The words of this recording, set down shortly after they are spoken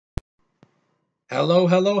Hello,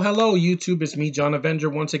 hello, hello, YouTube. It's me, John Avenger,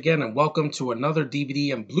 once again, and welcome to another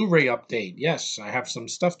DVD and Blu-ray update. Yes, I have some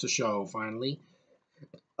stuff to show, finally.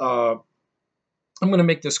 Uh, I'm going to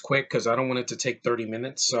make this quick because I don't want it to take 30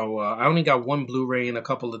 minutes. So I only got one Blu-ray and a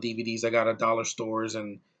couple of DVDs I got at dollar stores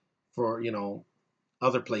and for,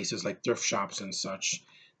 other places like thrift shops and such.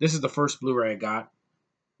 This is the first Blu-ray I got.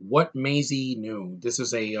 What Maisie Knew. This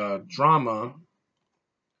is a drama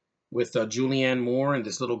with Julianne Moore and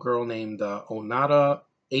this little girl named Onata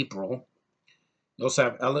April. You also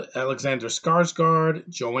have Alexander Skarsgård,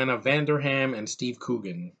 Joanna Vanderham, and Steve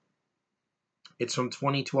Coogan. It's from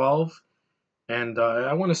 2012, and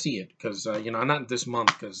I want to see it because not this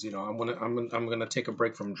month because I'm gonna take a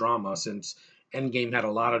break from drama since Endgame had a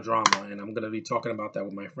lot of drama, and I'm gonna be talking about that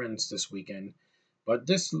with my friends this weekend. But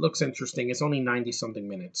this looks interesting. It's only 90 something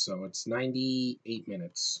minutes, so it's 98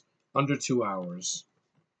 minutes, under 2 hours.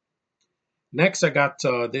 Next, I got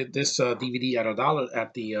this DVD at $1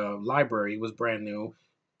 at the library. It was brand new.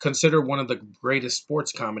 Considered one of the greatest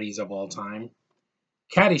sports comedies of all time.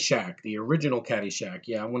 Caddyshack, the original Caddyshack.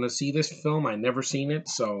 Yeah, I want to see this film. I never seen it,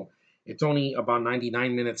 so it's only about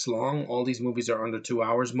 99 minutes long. All these movies are under 2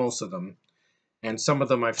 hours, most of them, and some of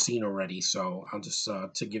them I've seen already. So I'll just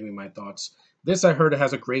to give you my thoughts. This I heard it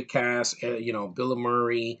has a great cast. Bill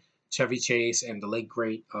Murray, Chevy Chase, and the late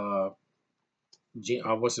great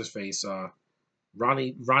what's his face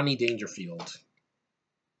Ronnie Dangerfield.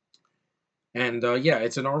 And yeah,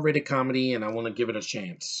 it's an R-rated comedy, and I want to give it a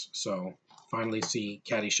chance. So finally see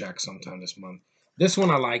Caddyshack sometime this month. This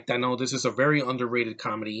one I liked. I know this is a very underrated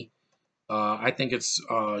comedy. I think it's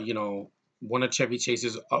one of Chevy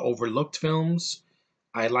Chase's overlooked films.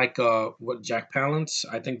 I like what Jack Palance.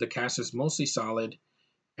 I think the cast is mostly solid,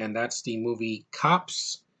 and that's the movie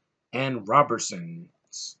Cops and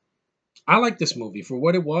Robertsons. I like this movie for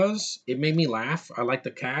what it was. It made me laugh. I like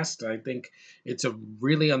the cast. I think it's a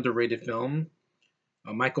really underrated film.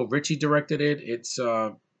 Michael Ritchie directed it. It's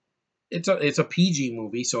a PG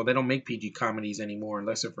movie, so they don't make PG comedies anymore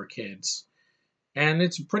unless they're for kids. And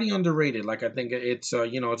it's pretty underrated. Like I think it's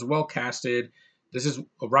well casted. This is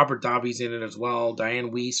Robert Davi's in it as well.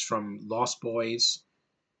 Diane Weiss from Lost Boys.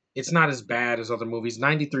 It's not as bad as other movies.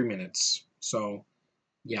 93 minutes. So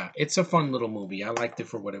yeah, it's a fun little movie. I liked it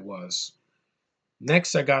for what it was.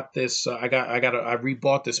 Next, I got this. I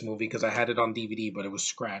rebought this movie because I had it on DVD, but it was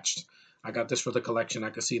scratched. I got this for the collection.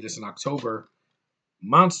 I could see this in October.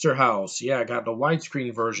 Monster House. Yeah, I got the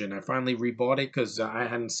widescreen version. I finally rebought it because I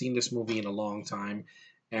hadn't seen this movie in a long time,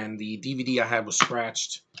 and the DVD I had was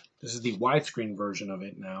scratched. This is the widescreen version of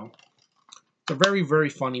it now. It's a very, very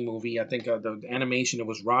funny movie. I think the animation, it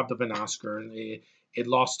was robbed of an Oscar. It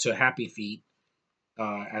lost to Happy Feet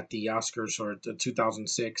at the Oscars for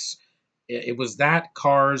 2006. It was that,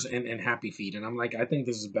 Cars, and Happy Feet, and I'm like, I think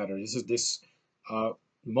this is better. This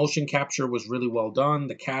motion capture was really well done.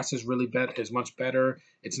 The cast is much better.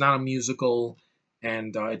 It's not a musical,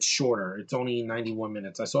 and it's shorter. It's only 91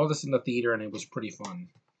 minutes. I saw this in the theater, and it was pretty fun.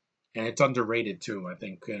 And it's underrated too, I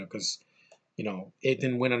think, because it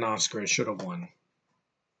didn't win an Oscar. It should have won.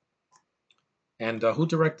 And who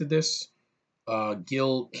directed this?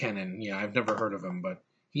 Gil Kennan. Yeah, I've never heard of him, but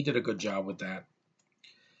he did a good job with that.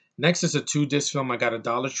 Next is a 2-disc film I got at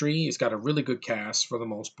Dollar Tree. It's got a really good cast for the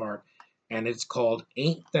most part, and it's called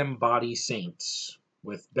Ain't Them Body Saints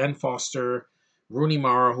with Ben Foster, Rooney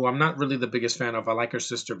Mara, who I'm not really the biggest fan of. I like her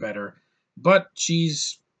sister better, but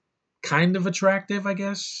she's kind of attractive, I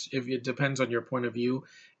guess, if it depends on your point of view.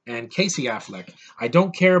 And Casey Affleck. I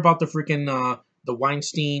don't care about the freaking the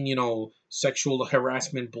Weinstein, sexual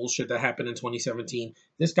harassment bullshit that happened in 2017.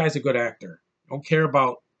 This guy's a good actor. I don't care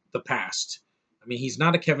about the past. I mean, he's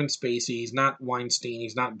not a Kevin Spacey. He's not Weinstein.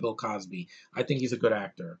 He's not Bill Cosby. I think he's a good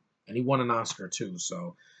actor. And he won an Oscar, too.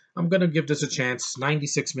 So I'm going to give this a chance.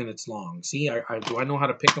 96 minutes long. See, do I know how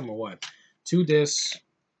to pick them or what? 2 discs.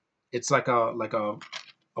 It's like a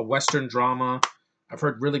Western drama. I've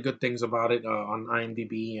heard really good things about it on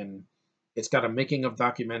IMDb. And it's got a making of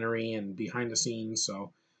documentary and behind the scenes.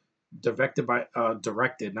 So directed by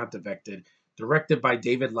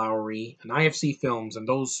David Lowery and IFC Films, and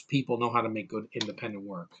those people know how to make good independent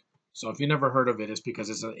work. So if you never heard of it, it's because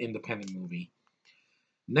it's an independent movie.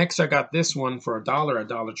 Next, I got this one for $1 at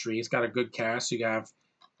Dollar Tree. It's got a good cast. You have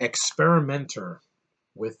Experimenter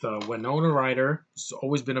with Winona Ryder, who's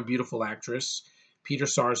always been a beautiful actress, Peter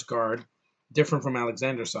Sarsgaard, different from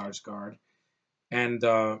Alexander Sarsgaard, and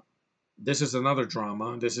this is another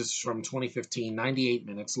drama. This is from 2015, 98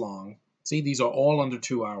 minutes long. See, these are all under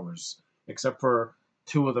 2 hours, except for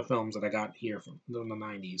 2 of the films that I got here from the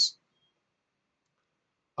 90s.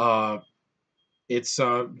 It's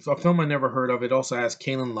a film I never heard of. It also has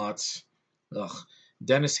Kalen Lutz, Ugh.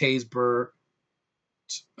 Dennis Haysbert,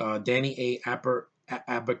 Danny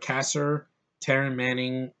Abacasser, Taryn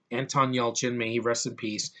Manning, Anton Yelchin, may he rest in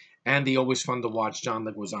peace, and the always fun to watch John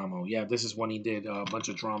Leguizamo. Yeah, this is when he did a bunch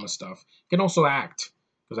of drama stuff. He can also act,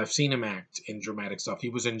 because I've seen him act in dramatic stuff. He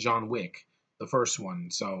was in John Wick, the first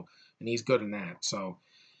one, so, and he's good in that. So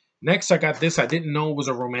next, I got this. I didn't know it was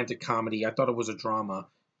a romantic comedy. I thought it was a drama.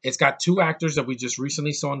 It's got two actors that we just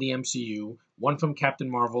recently saw in the MCU. One from Captain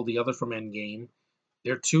Marvel, the other from Endgame.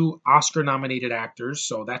 They're two Oscar-nominated actors,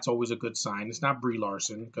 so that's always a good sign. It's not Brie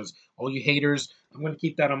Larson, because all you haters, I'm going to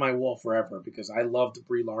keep that on my wall forever, because I loved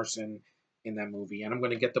Brie Larson in that movie, and I'm going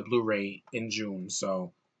to get the Blu-ray in June,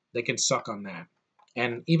 so they can suck on that.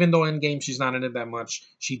 And even though Endgame, she's not in it that much,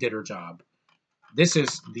 she did her job. This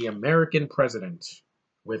is The American President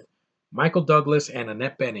with Michael Douglas and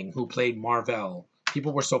Annette Bening, who played Marvel.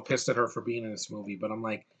 People were so pissed at her for being in this movie, but I'm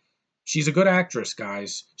like, she's a good actress,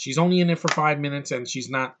 guys. She's only in it for 5 minutes, and she's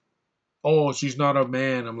not. Oh, she's not a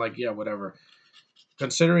man. I'm like, yeah, whatever.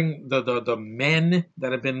 Considering the men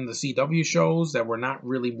that have been in the CW shows that were not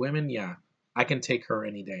really women, yeah, I can take her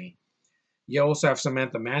any day. You also have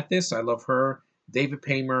Samantha Mathis. I love her. David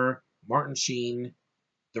Paymer, Martin Sheen,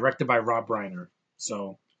 directed by Rob Reiner.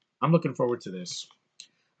 So I'm looking forward to this.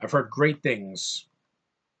 I've heard great things,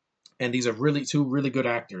 and these are really two really good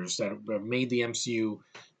actors that have made the MCU,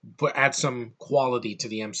 but add some quality to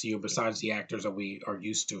the MCU besides the actors that we are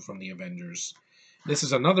used to from the Avengers. This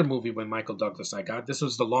is another movie with Michael Douglas I got. This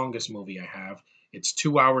was the longest movie I have. It's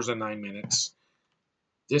 2 hours and 9 minutes.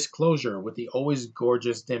 Disclosure with the always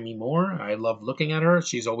gorgeous Demi Moore. I love looking at her.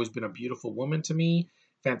 She's always been a beautiful woman to me.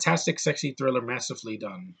 Fantastic, sexy thriller, masterfully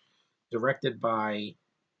done. Directed by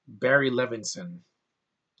Barry Levinson.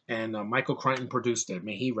 And Michael Crichton produced it.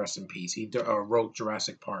 May he rest in peace. He wrote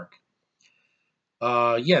Jurassic Park.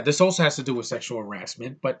 Yeah, this also has to do with sexual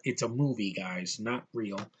harassment, but it's a movie, guys, not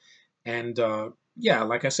real. And yeah,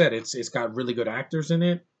 like I said, it's got really good actors in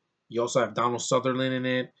it. You also have Donald Sutherland in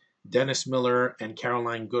it, Dennis Miller, and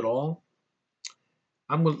Caroline Goodall.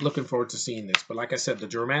 I'm looking forward to seeing this. But like I said, the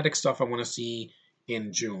dramatic stuff I want to see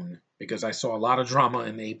in June, because I saw a lot of drama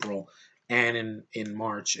in April and in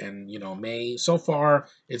March and May. So far,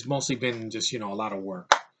 it's mostly been just a lot of work.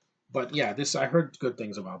 But yeah, this I heard good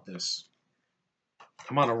things about this.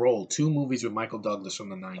 I'm on a roll. 2 movies with Michael Douglas from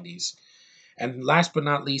the 90s. And last but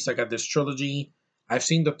not least, I got this trilogy. I've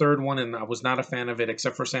seen the third one, and I was not a fan of it,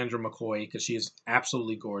 except for Sandra McCoy, because she is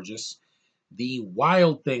absolutely gorgeous. The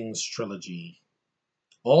Wild Things trilogy.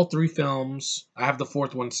 All 3 films. I have the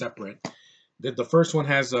 4th one separate. The first one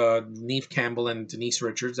has Neve Campbell and Denise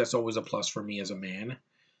Richards. That's always a plus for me as a man.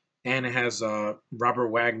 And it has Robert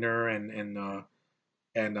Wagner and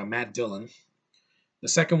Matt Dillon. The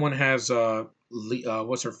second one has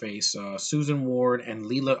what's her face, Susan Ward and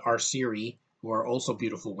Leela Arceri, who are also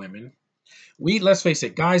beautiful women. Let's face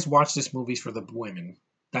it, guys watch this movies for the women.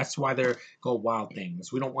 That's why they're called Wild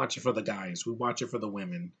Things. We don't watch it for the guys. We watch it for the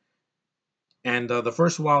women. And the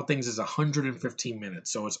first Wild Things is 115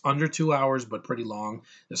 minutes, so it's under 2 hours, but pretty long.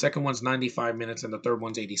 The second one's 95 minutes, and the third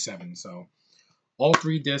one's 87. So all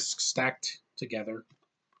 3 discs stacked together.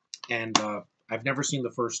 And I've never seen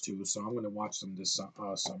the first 2, so I'm going to watch them this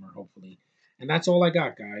summer, hopefully. And that's all I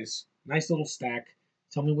got, guys. Nice little stack.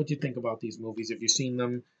 Tell me what you think about these movies. If you've seen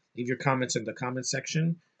them, leave your comments in the comment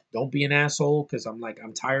section. Don't be an asshole, because I'm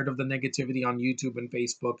tired of the negativity on YouTube and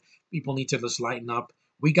Facebook. People need to just lighten up.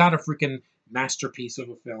 We got a freaking masterpiece of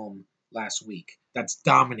a film last week that's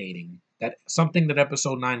dominating. That something that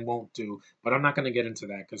episode 9 won't do. But I'm not going to get into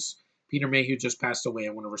that, because Peter Mayhew just passed away.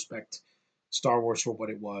 I want to respect Star Wars for what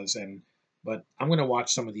it was, but I'm going to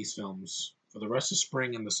watch some of these films for the rest of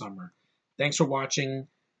spring and the summer. Thanks for watching.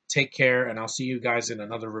 Take care, and I'll see you guys in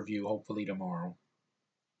another review, hopefully tomorrow.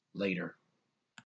 Later.